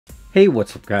Hey,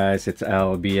 what's up guys, it's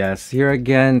LBS here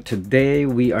again. Today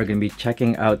we are going to be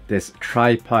checking out this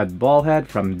tripod ball head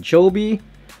from Joby.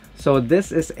 So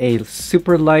this is a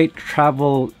super light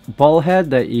travel ball head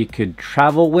that you could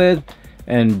travel with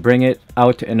and bring it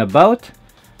out and about.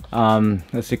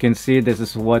 As you can see, this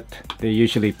is what they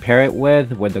usually pair it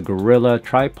with the Gorilla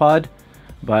tripod.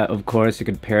 But of course you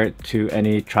could pair it to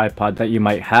any tripod that you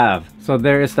might have. So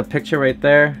there is the picture right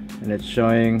there, and it's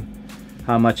showing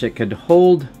how much it could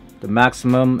hold. The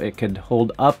maximum it could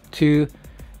hold up to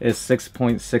is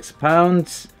 6.6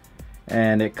 pounds,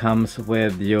 and it comes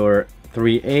with your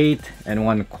 3/8 and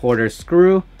 1/4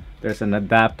 screw. There's an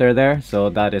adapter there,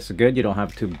 so that is good. You don't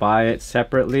have to buy it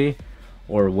separately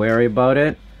or worry about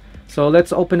it. So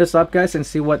let's open this up guys and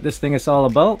see what this thing is all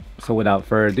about. So without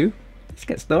further ado, let's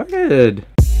get started.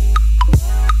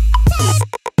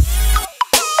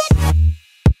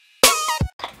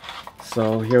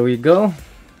 So here we go.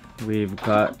 We've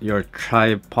got your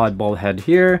tripod ball head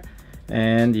here,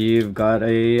 and you've got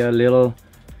a little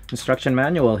instruction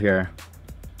manual here.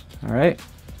 All right,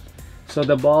 so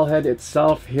the ball head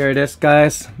itself, here it is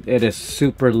guys. It is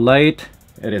super light,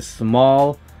 it is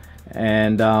small,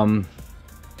 and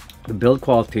the build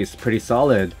quality is pretty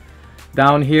solid.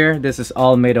 Down here, this is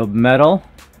all made of metal.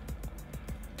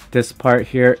 This part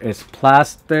here is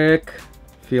plastic.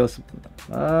 Feels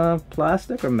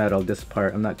plastic or metal, this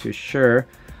part, I'm not too sure,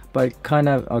 but kind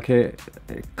of, okay,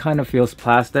 it kind of feels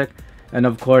plastic. And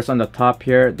of course on the top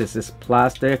here, this is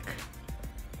plastic.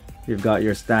 You've got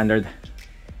your standard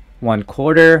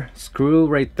 1/4 screw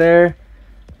right there.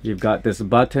 You've got this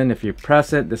button. If you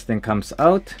press it, this thing comes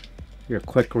out. Your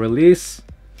quick release.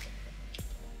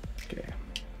 Okay,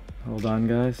 hold on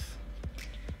guys,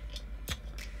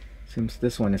 seems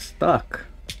this one is stuck.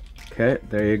 Okay,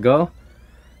 there you go.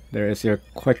 There is your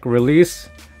quick release.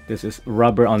 This is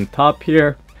rubber on top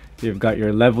here. You've got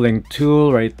your leveling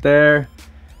tool right there,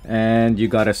 and you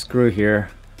got a screw here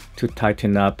to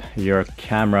tighten up your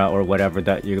camera or whatever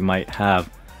that you might have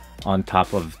on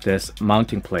top of this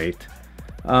mounting plate.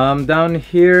 Down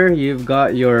here you've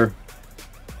got your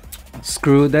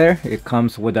screw there. It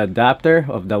comes with an adapter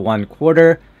of the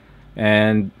 1/4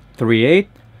 and 3/8,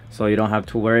 so you don't have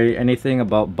to worry anything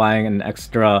about buying an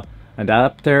extra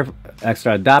adapter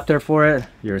for it.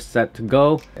 You're set to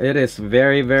go. It is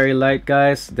very light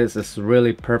guys. This is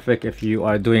really perfect if you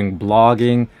are doing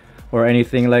blogging or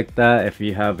anything like that. If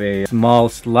you have a small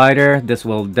slider, this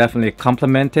will definitely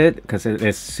complement it because it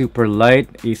is super light,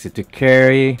 easy to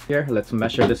carry. Here, let's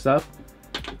measure this up.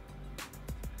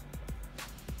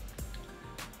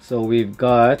 So we've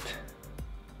got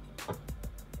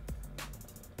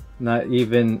not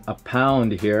even a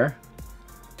pound here.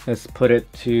 Let's put it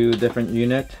to different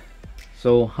unit.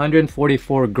 So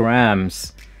 144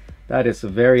 grams. That is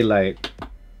very light.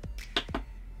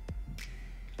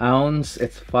 Ounce,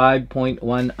 it's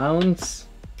 5.1 ounce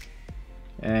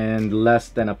and less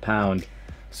than a pound.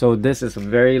 So this is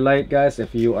very light guys.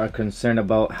 If you are concerned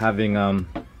about having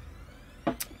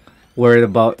worried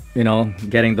about, you know,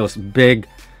 getting those big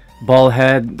ball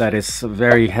head that is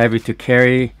very heavy to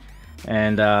carry,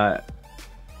 and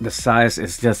the size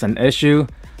is just an issue,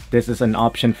 this is an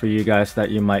option for you guys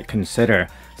that you might consider.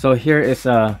 So here is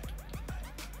a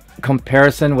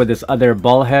comparison with this other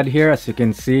ball head here. As you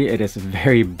can see, it is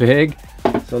very big.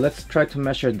 So let's try to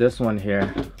measure this one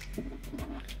here.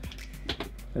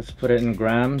 Let's put it in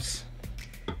grams.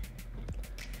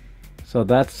 So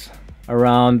that's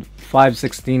around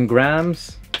 516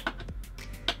 grams.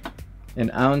 In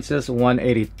ounces,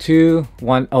 182,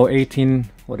 18,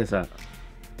 what is that?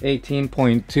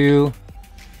 18.2,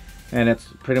 and it's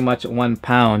pretty much 1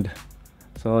 pound.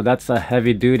 So that's a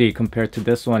heavy duty compared to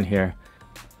this one here.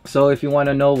 So if you want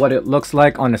to know what it looks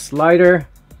like on a slider,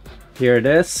 here it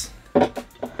is.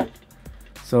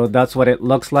 So that's what it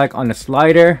looks like on a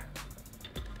slider.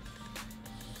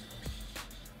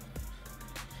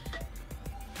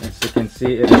 As you can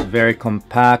see, it is very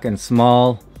compact and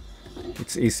small.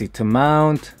 It's easy to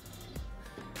mount.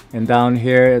 And down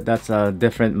here, that's a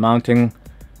different mounting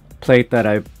plate that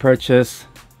I purchased,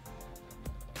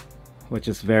 which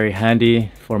is very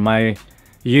handy for my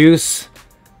use.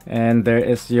 And there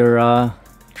is your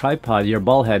tripod, your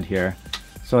ball head here.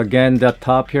 So again, the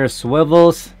top here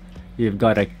swivels. You've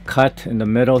got a cut in the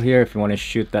middle here if you want to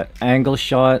shoot that angle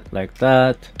shot like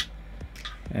that.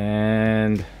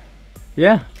 And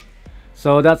yeah,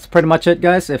 so that's pretty much it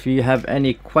guys. If you have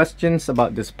any questions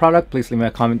about this product, please leave me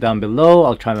a comment down below.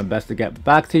 I'll try my best to get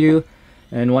back to you.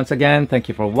 And once again, thank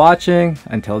you for watching.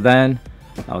 Until then,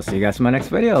 I'll see you guys in my next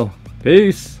video.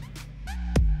 Peace.